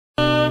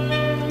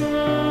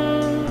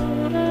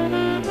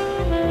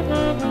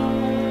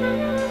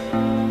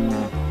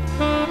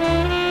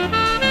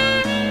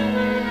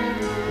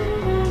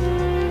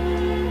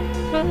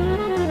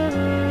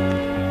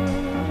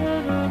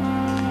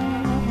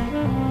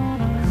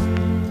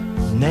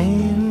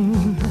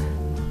Nan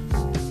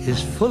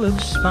is full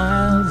of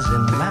smiles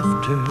and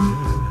laughter.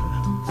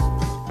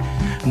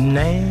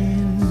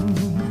 Nan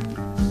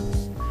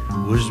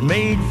was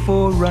made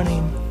for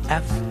running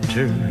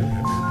after.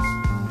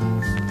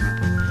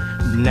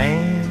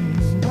 Nan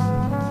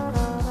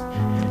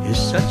is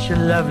such a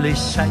lovely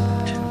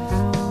sight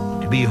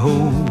to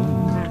behold,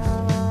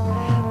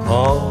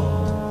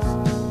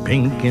 all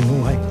pink and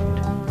white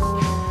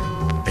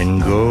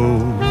and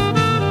gold.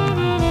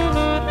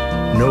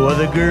 No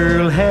other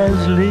girl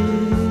has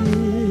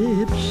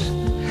lips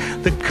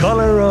the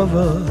color of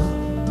a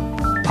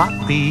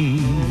poppy,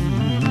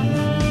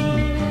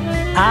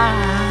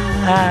 eyes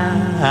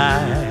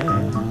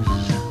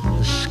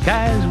the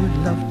skies would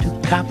love to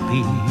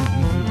copy.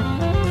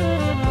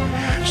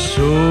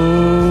 So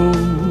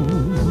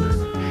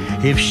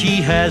if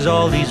she has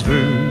all these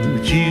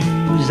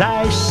virtues,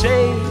 I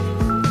say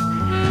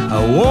I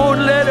won't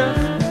let her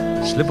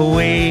slip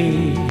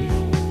away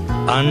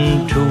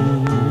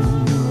untold.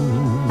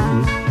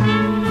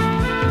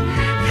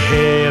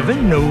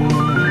 Heaven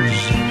knows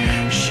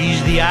she's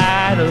the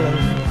idol of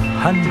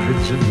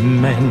hundreds of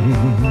men,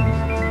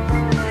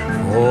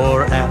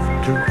 for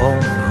after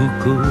all, who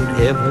could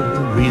ever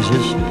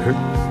resist her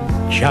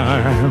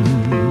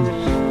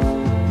charms?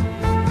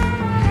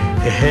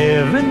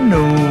 Heaven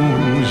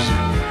knows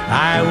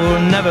I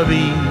will never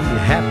be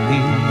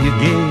happy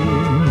again.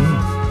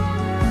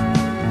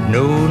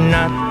 No,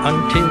 not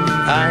until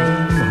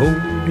I'm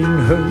holding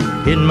her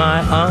in my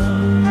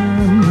arms.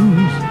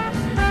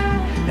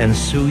 And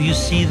so you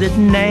see that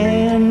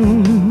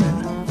Nan,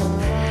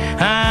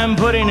 I'm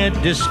putting it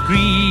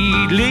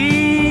discreetly,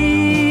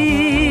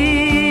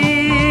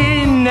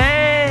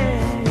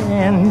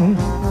 Nan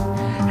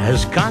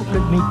has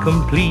conquered me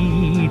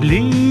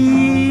completely.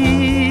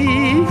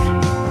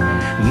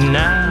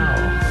 Now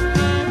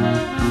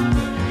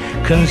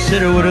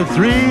consider what a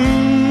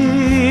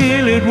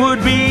thrill it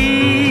would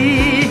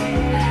be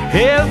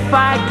if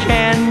I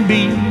can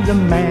be the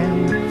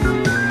man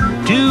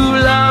to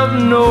love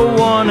no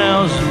one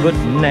else but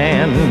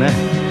Nan,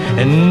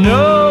 and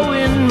know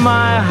in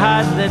my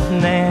heart that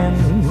Nan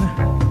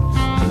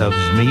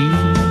loves me.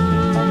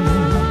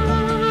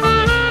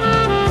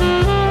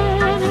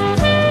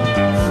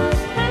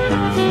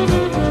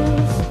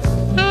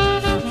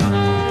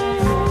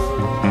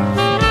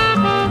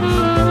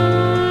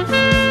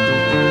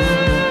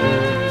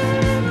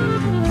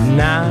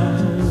 Now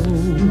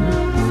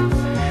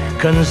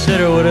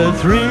consider what a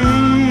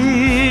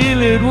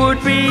thrill it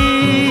would be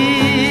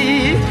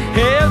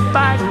if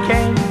I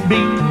can't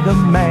be the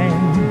man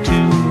to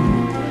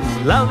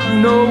love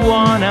no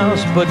one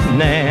else but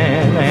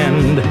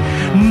Nan,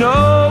 and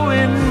know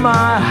in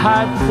my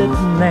heart that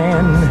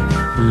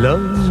Nan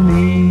loves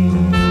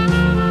me.